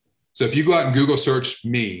 So if you go out and Google search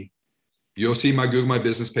me, you'll see my Google My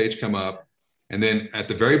Business page come up. And then at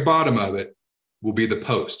the very bottom of it will be the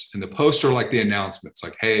post. And the posts are like the announcements,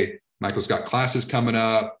 like, hey, Michael's got classes coming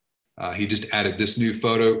up. He just added this new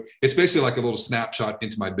photo. It's basically like a little snapshot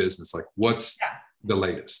into my business. Like what's the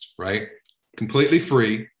latest, right? Completely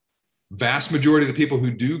free. Vast majority of the people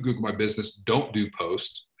who do Google My Business don't do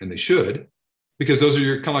posts, and they should, because those are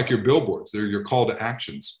your kind of like your billboards. They're your call to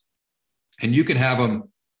actions. And you can have them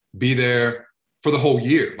be there for the whole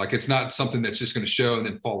year. Like it's not something that's just going to show and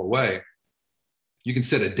then fall away. You can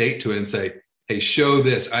set a date to it and say, hey, show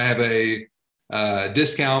this. I have a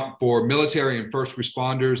discount for military and first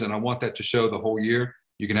responders, and I want that to show the whole year.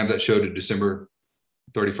 You can have that show to December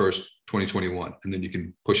 31st, 2021, and then you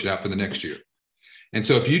can push it out for the next year. And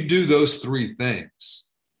so if you do those three things,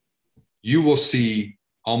 you will see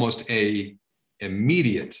almost an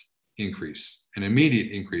immediate increase in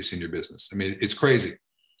your business. I mean, it's crazy.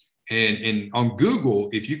 And on Google,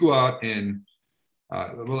 if you go out and,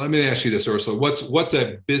 well, let me ask you this, Ursula, what's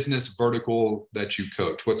a business vertical that you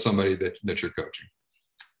coach? What's somebody that you're coaching?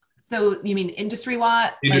 So you mean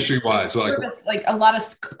industry-wise? Industry-wise. Like a lot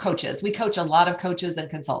of coaches. We coach a lot of coaches and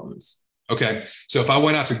consultants. Okay. So if I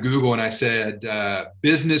went out to Google and I said,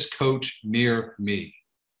 business coach near me,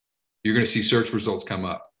 you're going to see search results come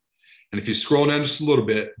up. And if you scroll down just a little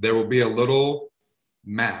bit, there will be a little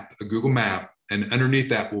map, a Google map, and underneath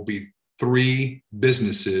that will be 3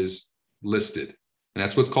 businesses listed. And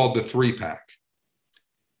that's what's called the 3-pack.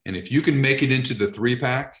 And if you can make it into the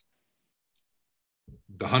 3-pack,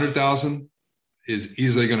 the 100,000 is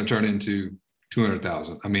easily going to turn into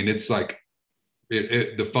 200,000. I mean, it's like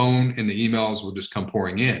the phone and the emails will just come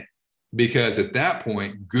pouring in, because at that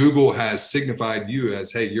point, Google has signified you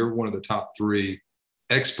as, hey, you're one of the top 3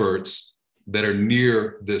 experts that are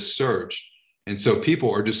near this search. And so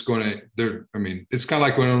people are just going to, it's kind of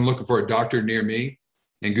like when I'm looking for a doctor near me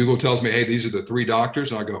and Google tells me, hey, these are the 3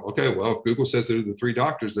 doctors. And I go, okay, well, if Google says they're the 3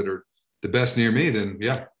 doctors that are the best near me, then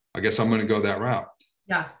yeah, I guess I'm going to go that route.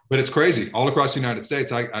 Yeah. But it's crazy. All across the United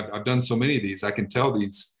States, I've done so many of these. I can tell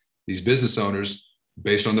these business owners,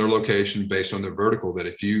 based on their location, based on their vertical, that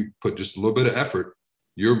if you put just a little bit of effort,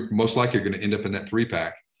 you're most likely going to end up in that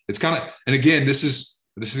 3-pack. It's kind of, and again, this is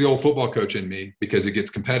the old football coach in me, because it gets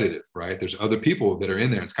competitive, right? There's other people that are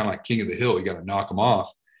in there. It's kind of like king of the hill. You got to knock them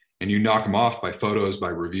off, and you knock them off by photos, by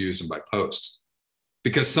reviews, and by posts.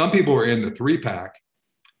 Because some people are in the 3-pack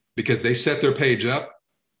because they set their page up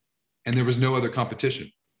and there was no other competition.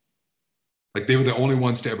 Like they were the only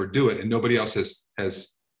ones to ever do it, and nobody else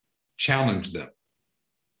has challenged them.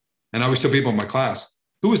 And I always tell people in my class,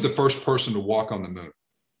 who was the first person to walk on the moon?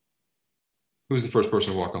 Who was the first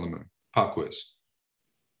person to walk on the moon? Pop quiz.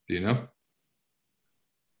 Do you know?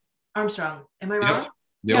 Armstrong. Am I wrong?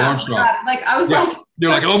 Neil Armstrong. Like I was like,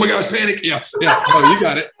 you're like, oh my gosh, panic. Yeah. No, you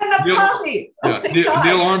got it.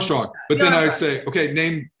 Neil Armstrong. But then I say, okay,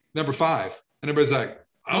 name number 5. And everybody's like,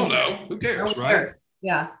 I don't know. Who cares, right?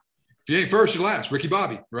 Yeah. If you ain't first, you're last. Ricky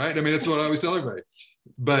Bobby, right? I mean, that's what I always tell everybody.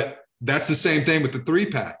 But that's the same thing with the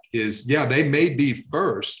 3-pack is, yeah, they may be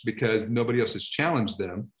first because nobody else has challenged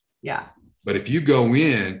them. Yeah. But if you go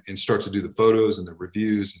in and start to do the photos and the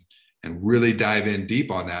reviews and really dive in deep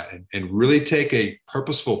on that and really take a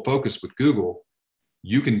purposeful focus with Google,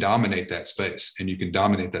 you can dominate that space, and you can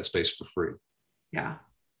dominate that space for free. Yeah.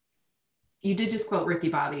 You did just quote Ricky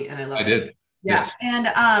Bobby, and I love it. I did. Yeah. Yes. And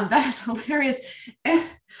that is hilarious.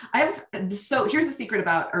 So here's a secret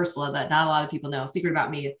about Ursula that not a lot of people know. Secret about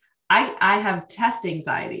me. I have test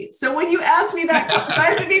anxiety. So when you ask me that, I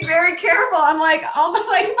have to be very careful. I'm like, oh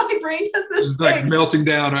my brain does this. It's like melting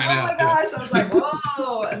down right now. Oh my gosh. I was like,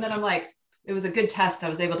 whoa. And then I'm like, it was a good test. I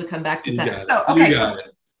was able to come back to center. So, okay. You got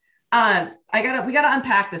it. We got to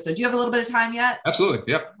unpack this. So do you have a little bit of time yet? Absolutely.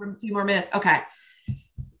 Yep. A few more minutes. Okay.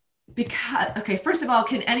 First of all,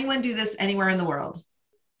 can anyone do this anywhere in the world?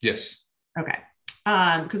 Yes. Okay.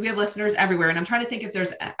 Because we have listeners everywhere, and I'm trying to think if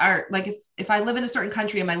there's if I live in a certain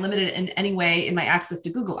country, am I limited in any way in my access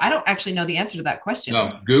to Google? I don't actually know the answer to that question.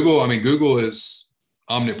 No, Google is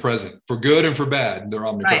omnipresent for good and for bad. They're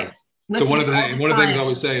omnipresent. Right. So one of the things I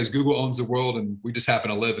always say is Google owns the world, and we just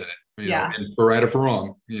happen to live in it. You know, and for right or for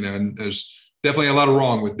wrong, and there's definitely a lot of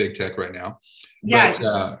wrong with big tech right now.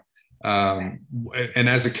 Yeah. But, and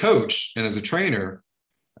as a coach and as a trainer,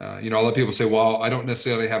 a lot of people say, well, I don't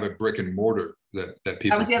necessarily have a brick and mortar that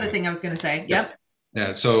people. That was the other thing I was going to say. Yep.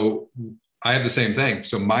 Yeah. So I have the same thing.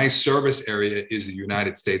 So my service area is the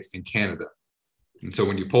United States and Canada. And so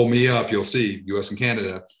when you pull me up, you'll see US and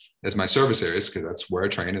Canada as my service areas, because that's where I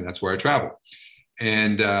train and that's where I travel.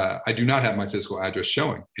 And I do not have my physical address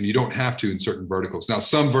showing, and you don't have to in certain verticals. Now,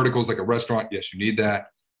 some verticals like a restaurant, yes, you need that.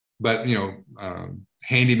 But,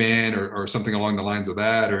 handyman or something along the lines of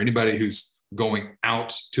that, or anybody who's going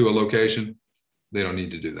out to a location, they don't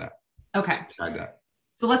need to do that. Okay. Beside that.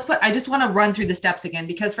 So I just want to run through the steps again,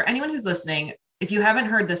 because for anyone who's listening, if you haven't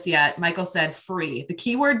heard this yet, Michael said free. The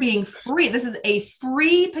key word being free. This is a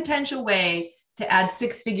free potential way to add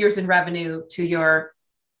 6 figures in revenue to your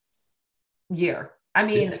year. I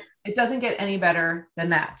mean, it doesn't get any better than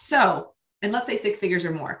that. So, and let's say 6 figures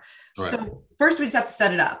or more. Right. So first we just have to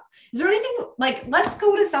set it up. Is there anything like, let's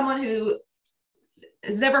go to someone who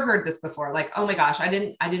has never heard this before. Like, oh my gosh, I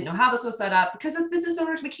didn't know how this was set up, because as business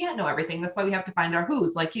owners, we can't know everything. That's why we have to find our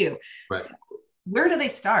who's, like you. Right. So where do they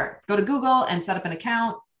start? Go to Google and set up an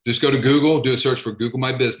account. Just go to Google, do a search for Google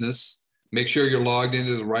My Business. Make sure you're logged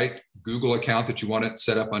into the right Google account that you want it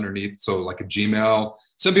set up underneath. So like a Gmail.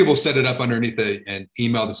 Some people set it up underneath an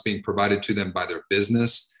email that's being provided to them by their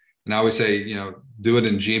business. And I always say, do it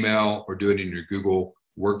in Gmail or do it in your Google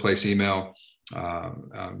Workplace email.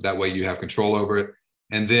 That way you have control over it.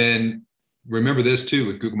 And then remember this too,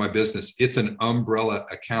 with Google My Business, it's an umbrella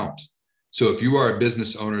account. So if you are a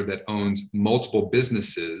business owner that owns multiple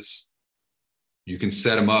businesses, you can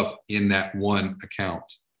set them up in that one account.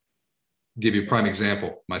 I'll give you a prime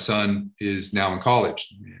example. My son is now in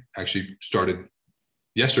college, actually started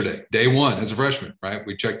yesterday, day one as a freshman, right?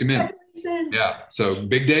 We checked him in. Yeah. So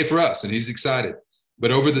big day for us, and he's excited.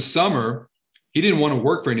 But over the summer, he didn't want to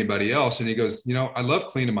work for anybody else. And he goes, I love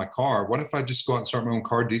cleaning my car. What if I just go out and start my own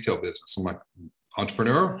car detail business? I'm like,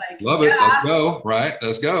 entrepreneur, love it. Let's go. Right.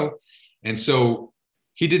 Let's go. And so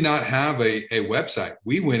he did not have a website.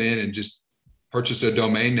 We went in and just purchased a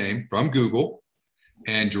domain name from Google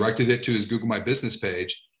and directed it to his Google My Business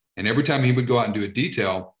page. And every time he would go out and do a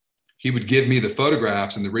detail, he would give me the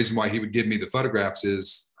photographs. And the reason why he would give me the photographs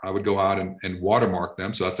is I would go out and watermark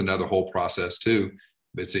them. So that's another whole process too.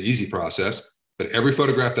 It's an easy process. But every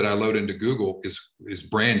photograph that I load into Google is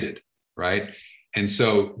branded, right? And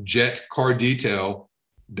so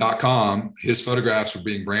jetcardetail.com, his photographs were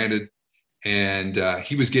being branded, and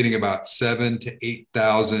he was getting about 7,000 to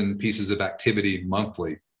 8,000 pieces of activity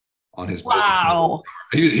monthly on his business. Wow.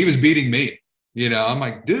 He was beating me. I'm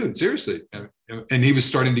like, dude, seriously. And he was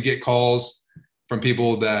starting to get calls from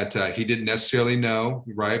people that he didn't necessarily know,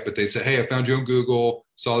 right? But they said, hey, I found you on Google,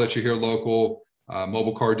 saw that you're here local.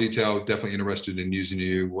 Mobile car detail, definitely interested in using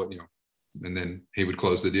you. And then he would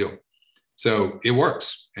close the deal. So it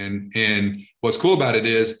works. And what's cool about it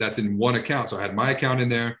is that's in one account. So I had my account in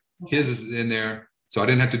there, his is in there. So I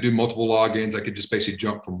didn't have to do multiple logins. I could just basically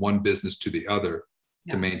jump from one business to the other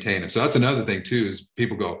to maintain it. So that's another thing too, is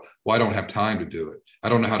people go, well, I don't have time to do it. I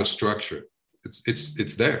don't know how to structure it.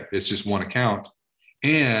 It's there. It's just one account.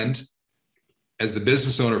 And as the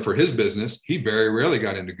business owner for his business, he very rarely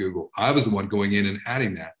got into Google. I was the one going in and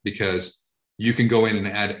adding that, because you can go in and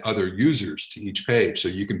add other users to each page. So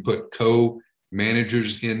you can put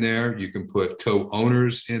co-managers in there. You can put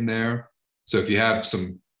co-owners in there. So if you have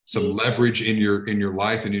some leverage in your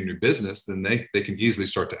life and in your business, then they can easily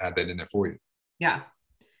start to add that in there for you. Yeah.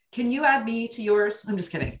 Can you add me to yours? I'm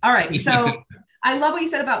just kidding. All right. So I love what you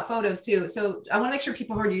said about photos too. So I want to make sure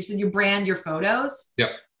people heard you. You said you brand your photos. Yep.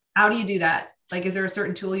 How do you do that? Like, is there a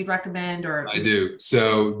certain tool you'd recommend? Or I do.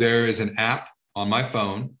 So there is an app on my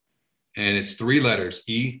phone, and it's 3 letters,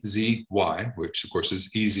 EZY, which of course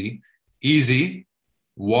is easy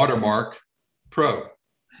watermark pro.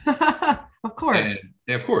 Of course.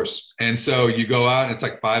 Of course. And so you go out and it's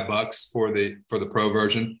like $5 for the pro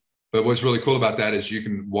version. But what's really cool about that is you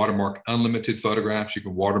can watermark unlimited photographs. You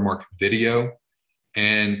can watermark video.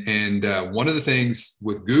 And one of the things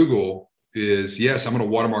with Google is, yes, I'm going to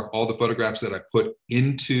watermark all the photographs that I put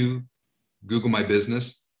into Google My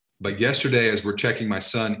Business. But yesterday, as we're checking my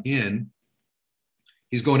son in,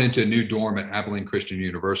 he's going into a new dorm at Abilene Christian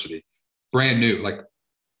University, brand new. Like,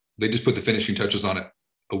 they just put the finishing touches on it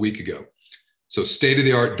a week ago. So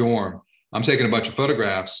state-of-the-art dorm. I'm taking a bunch of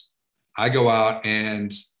photographs. I go out and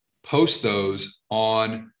post those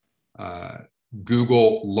on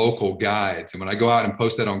Google Local Guides. And when I go out and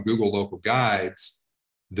post that on Google Local Guides,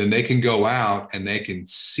 then they can go out and they can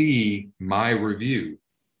see my review.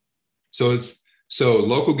 So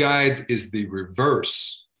Local Guides is the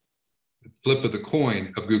reverse flip of the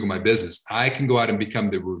coin of Google My Business. I can go out and become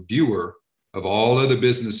the reviewer of all other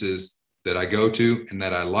businesses that I go to and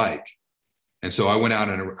that I like. And so I went out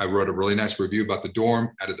and I wrote a really nice review about the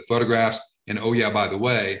dorm, added the photographs. And oh yeah, by the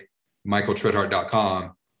way,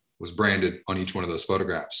 michaeltredhart.com was branded on each one of those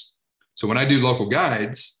photographs. So when I do Local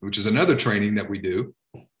Guides, which is another training that we do,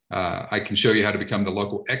 I can show you how to become the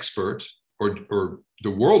local expert or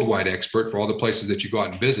the worldwide expert for all the places that you go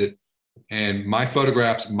out and visit. And my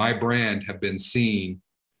photographs, my brand have been seen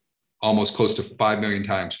almost close to 5 million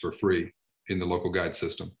times for free in the Local Guide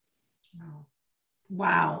system.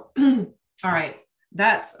 Wow. All right.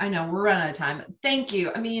 I know we're running out of time. Thank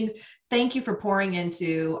you. I mean, thank you for pouring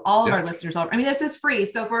into all of our listeners. I mean, this is free.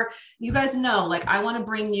 So for you guys know, like, I want to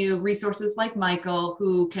bring you resources like Michael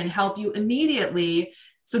who can help you immediately.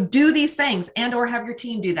 So do these things and, or have your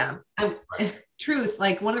team do them. Truth.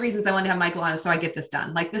 Like, one of the reasons I wanted to have Michael on is so I get this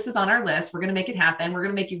done. Like, this is on our list. We're going to make it happen. We're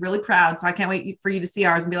going to make you really proud. So I can't wait for you to see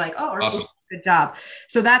ours and be like, oh, awesome. Good job.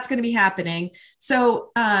 So that's going to be happening.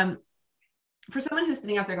 So, for someone who's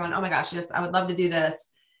sitting out there going, oh my gosh, yes, I would love to do this.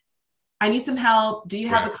 I need some help. Do you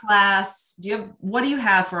have a class? What do you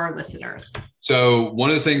have for our listeners? So one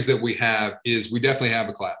of the things that we have is we definitely have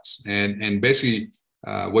a class, and basically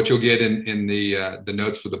what you'll get in the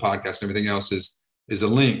notes for the podcast and everything else is a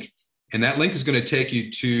link. And that link is going to take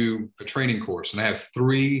you to a training course. And I have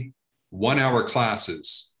 3 1-hour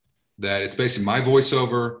classes that it's basically my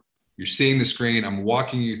voiceover. You're seeing the screen. I'm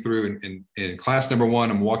walking you through in class number 1,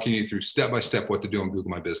 I'm walking you through step-by-step what to do on Google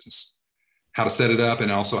My Business, how to set it up,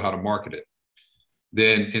 and also how to market it.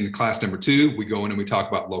 Then in class number 2, we go in and we talk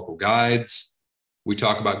about local guides. We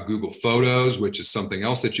talk about Google Photos, which is something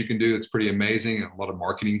else that you can do. It's pretty amazing. And a lot of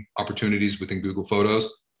marketing opportunities within Google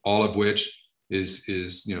Photos, all of which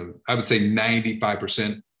is I would say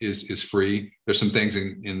 95% is free. There's some things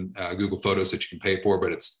in Google Photos that you can pay for,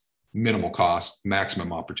 but it's minimal cost,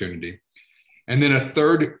 maximum opportunity. And then a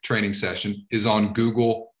third training session is on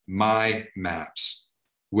Google My Maps,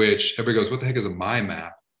 which everybody goes, what the heck is a My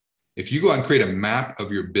Map? If you go out and create a map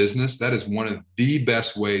of your business, that is one of the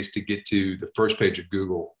best ways to get to the first page of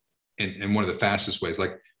Google, and one of the fastest ways.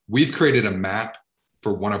 Like, we've created a map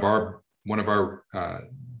for one of our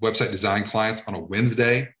website design clients on a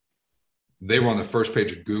Wednesday. They were on the first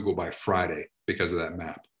page of Google by Friday because of that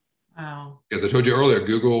map. Wow. Because I told you earlier,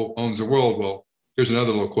 Google owns the world. Well, here's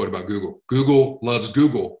another little quote about Google. Google loves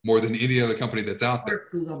Google more than any other company that's out there. Of course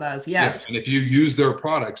Google does, yes. And if you use their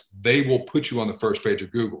products, they will put you on the first page of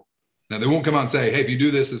Google. Now, they won't come out and say, hey, if you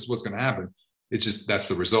do this, this is what's going to happen. It's just, that's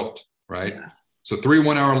the result, right? Yeah. So 3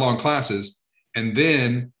 1-hour long classes. And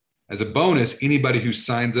then as a bonus, anybody who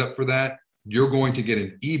signs up for that, you're going to get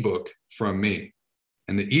an ebook from me.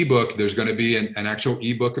 And the ebook, there's going to be an actual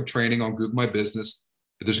ebook of training on Google My Business.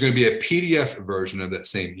 But there's going to be a PDF version of that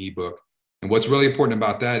same ebook. And what's really important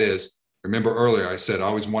about that is, remember earlier, I said I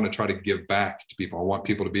always want to try to give back to people. I want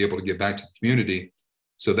people to be able to give back to the community.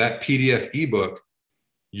 So that PDF ebook,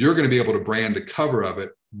 you're going to be able to brand the cover of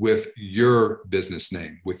it with your business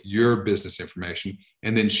name, with your business information,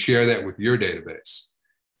 and then share that with your database.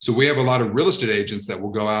 So we have a lot of real estate agents that will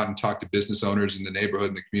go out and talk to business owners in the neighborhood,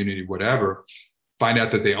 in the community, whatever, find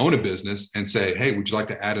out that they own a business and say, hey, would you like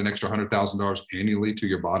to add an extra $100,000 annually to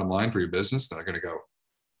your bottom line for your business? They're going to go,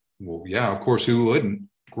 well, yeah, of course, who wouldn't?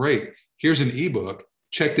 Great. Here's an ebook.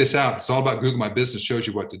 Check this out. It's all about Google My Business, shows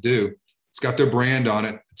you what to do. It's got their brand on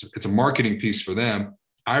it. It's a marketing piece for them.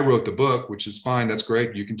 I wrote the book, which is fine. That's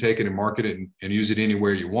great. You can take it and market it and use it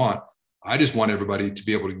anywhere you want. I just want everybody to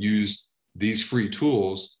be able to use these free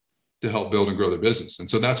tools to help build and grow their business. And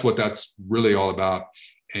so that's what that's really all about.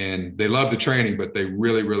 And they love the training, but they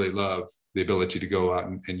really, really love the ability to go out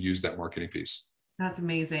and use that marketing piece. That's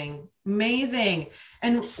amazing. Amazing.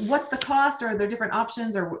 And what's the cost, or are there different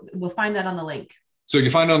options, or we'll find that on the link? So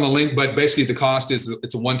you find it on the link, but basically the cost is,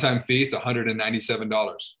 it's a one-time fee. It's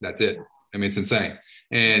 $197. That's it. I mean, it's insane.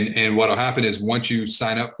 And what'll happen is once you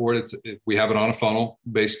sign up for it, we have it on a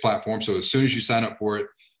funnel-based platform. So as soon as you sign up for it,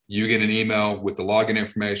 you get an email with the login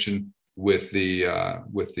information, with the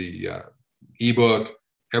ebook,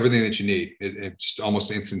 everything that you need. It's just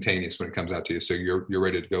almost instantaneous when it comes out to you. So you're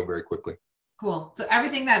ready to go very quickly. Cool. So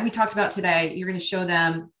everything that we talked about today, you're going to show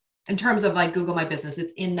them in terms of like Google My Business.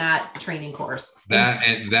 It's in that training course. That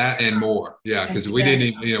and more. Yeah. Because we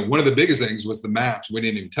didn't even, one of the biggest things was the maps. We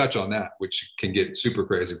didn't even touch on that, which can get super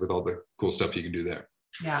crazy with all the cool stuff you can do there.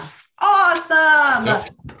 Yeah. Awesome. Yep.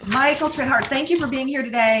 Michael Trinhart, thank you for being here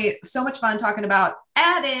today. So much fun talking about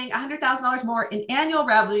adding $100,000 more in annual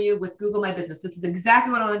revenue with Google My Business. This is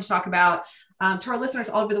exactly what I wanted to talk about. To our listeners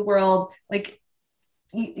all over the world, like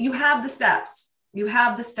you have the steps. You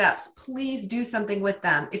have the steps. Please do something with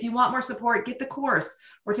them. If you want more support, get the course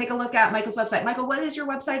or take a look at Michael's website. Michael, what is your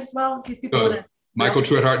website as well, in case people want to?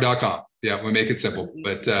 MichaelTrinhart.com. Yeah, we make it simple.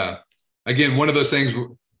 But again, one of those things,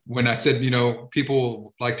 when I said,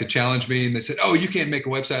 people like to challenge me and they said, oh, you can't make a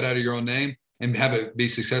website out of your own name and have it be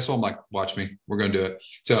successful. I'm like, watch me. We're going to do it.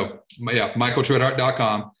 So yeah,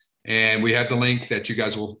 MichaelTrinhart.com. And we have the link that you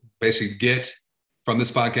guys will basically get from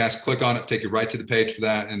this podcast. Click on it, take you right to the page for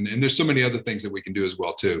that. And there's so many other things that we can do as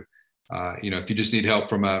well too. If you just need help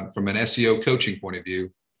from an SEO coaching point of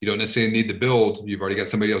view, you don't necessarily need the build. You've already got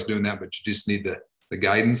somebody else doing that, but you just need the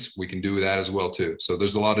guidance, we can do that as well too. So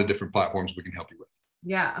there's a lot of different platforms we can help you with.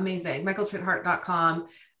 Yeah, amazing. MichaelTrithart.com,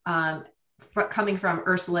 coming from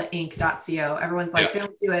UrsulaInc.co. Everyone's like,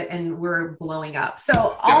 don't do it, and we're blowing up.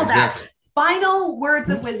 So all that. Final words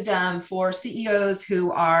of wisdom for CEOs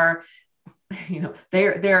who are,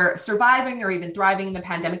 they're surviving or even thriving in the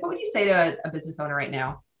pandemic. What would you say to a business owner right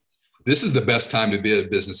now? This is the best time to be a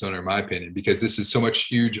business owner, in my opinion, because this is so much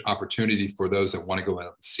huge opportunity for those that want to go out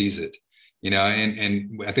and seize it.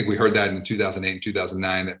 And I think we heard that in 2008 and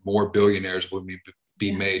 2009, that more billionaires will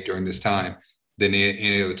be made during this time than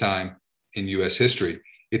any other time in U.S. history.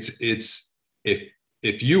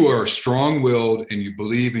 If you are strong-willed and you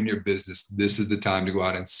believe in your business, this is the time to go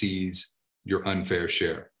out and seize your unfair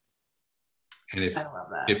share. And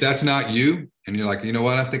if that's not you, and you're like, you know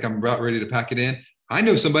what, I think I'm about ready to pack it in, I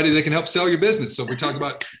know somebody that can help sell your business. So we talk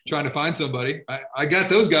about trying to find somebody. I got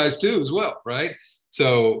those guys too as well, right?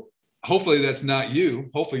 So hopefully that's not you.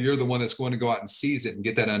 Hopefully you're the one that's going to go out and seize it and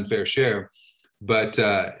get that unfair share. But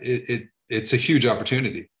it's a huge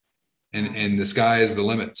opportunity, and the sky is the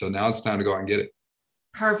limit. So now it's time to go out and get it.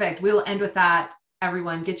 Perfect. We will end with that.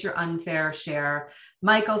 Everyone, get your unfair share.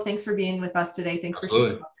 Michael, thanks for being with us today. Thanks for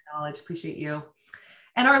sharing your knowledge. Appreciate you.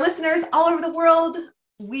 And our listeners all over the world,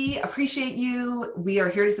 we appreciate you. We are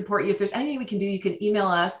here to support you. If there's anything we can do, you can email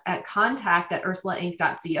us at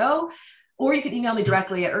contact@ursulainc.co, or you can email me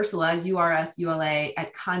directly at Ursula, URSULA,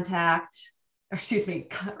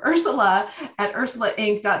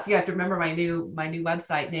 Ursula@ursulainc.co. I have to remember my new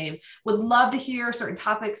website name. Would love to hear certain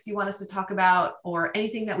topics you want us to talk about, or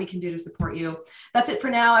anything that we can do to support you. That's it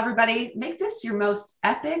for now, everybody. Make this your most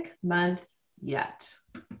epic month yet.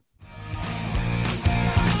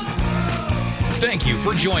 Thank you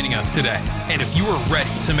for joining us today. And if you are ready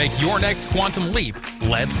to make your next quantum leap,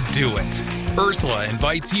 let's do it. Ursula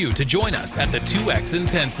invites you to join us at the 2X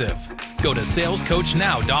Intensive. Go to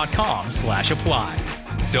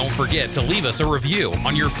salescoachnow.com/apply. Don't forget to leave us a review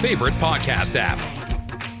on your favorite podcast app.